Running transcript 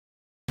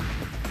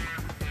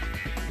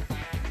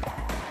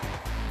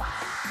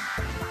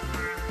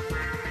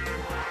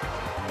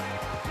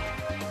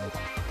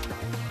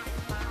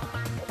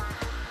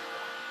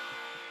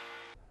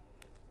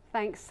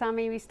Thanks,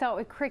 Sammy. We start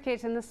with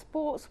cricket, and the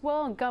sports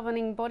world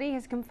governing body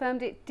has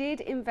confirmed it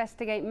did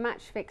investigate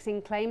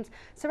match-fixing claims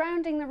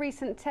surrounding the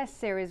recent Test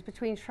series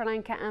between Sri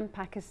Lanka and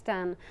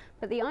Pakistan.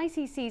 But the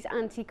ICC's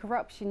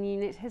anti-corruption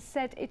unit has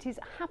said it is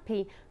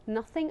happy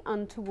nothing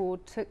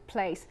untoward took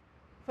place.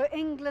 For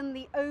England,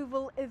 the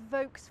Oval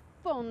evokes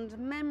fond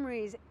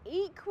memories.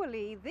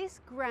 Equally, this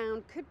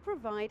ground could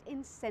provide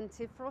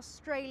incentive for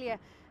Australia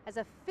as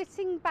a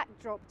fitting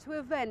backdrop to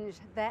avenge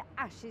their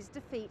Ashes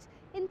defeat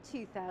in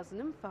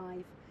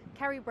 2005.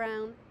 Carrie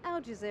Brown,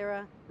 Al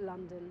Jazeera,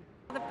 London.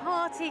 The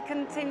party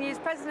continues.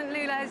 President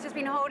Lula has just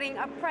been holding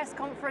a press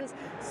conference,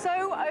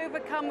 so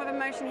overcome with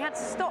emotion he had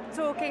to stop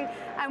talking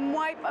and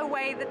wipe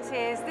away the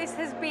tears. This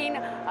has been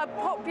a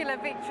popular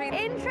victory.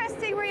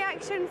 Interesting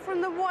reaction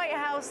from the White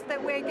House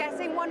that we're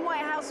getting. One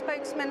White House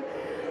spokesman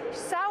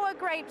sour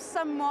grapes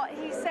somewhat.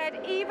 He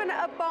said even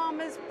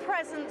Obama's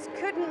presence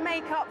couldn't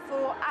make up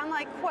for, and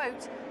I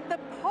quote, the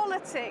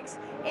politics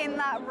in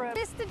that room.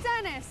 Mr.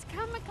 Dennis,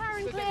 can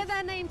McLaren clear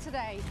their name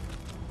today?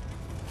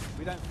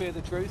 We don't fear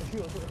the truth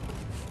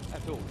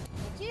at all.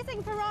 Do you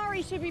think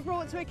Ferrari should be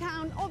brought to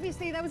account?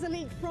 Obviously there was a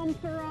leak from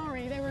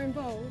Ferrari, they were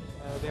involved.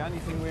 The only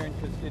thing we're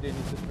interested in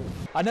is the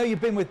truth. I know you've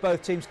been with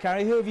both teams,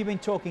 Carrie. Who have you been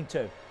talking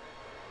to?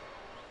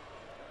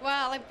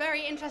 Well, a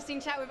very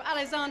interesting chat with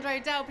Alessandro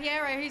Del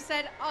Piero, who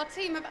said our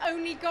team have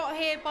only got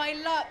here by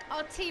luck.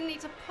 Our team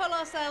need to pull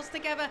ourselves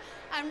together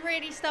and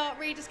really start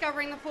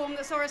rediscovering the form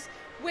that saw us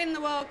win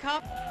the World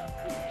Cup.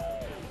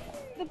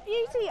 The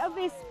beauty of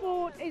this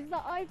sport is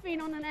that I've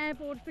been on an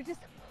airboard for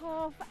just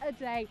half a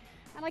day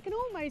and I can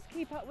almost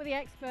keep up with the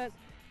experts.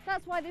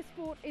 That's why this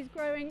sport is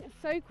growing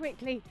so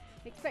quickly.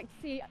 Expect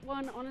to see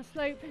one on a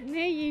slope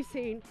near you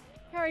soon.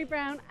 Carrie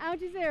Brown, Al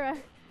Jazeera,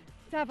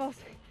 Davos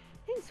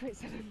in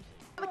Switzerland.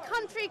 The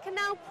country can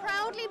now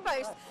proudly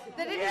boast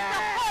that it is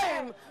the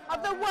home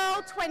of the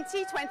World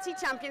 2020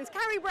 champions.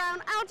 Carrie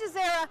Brown, Al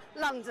Jazeera,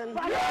 London.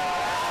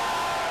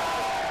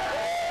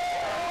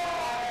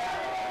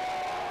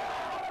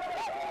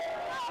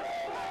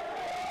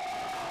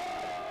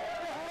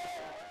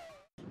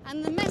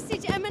 And the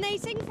message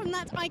emanating from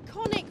that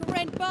iconic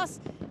red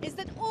bus is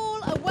that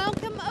all are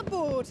welcome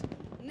aboard.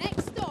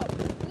 Next stop,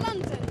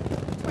 London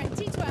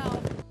 2012.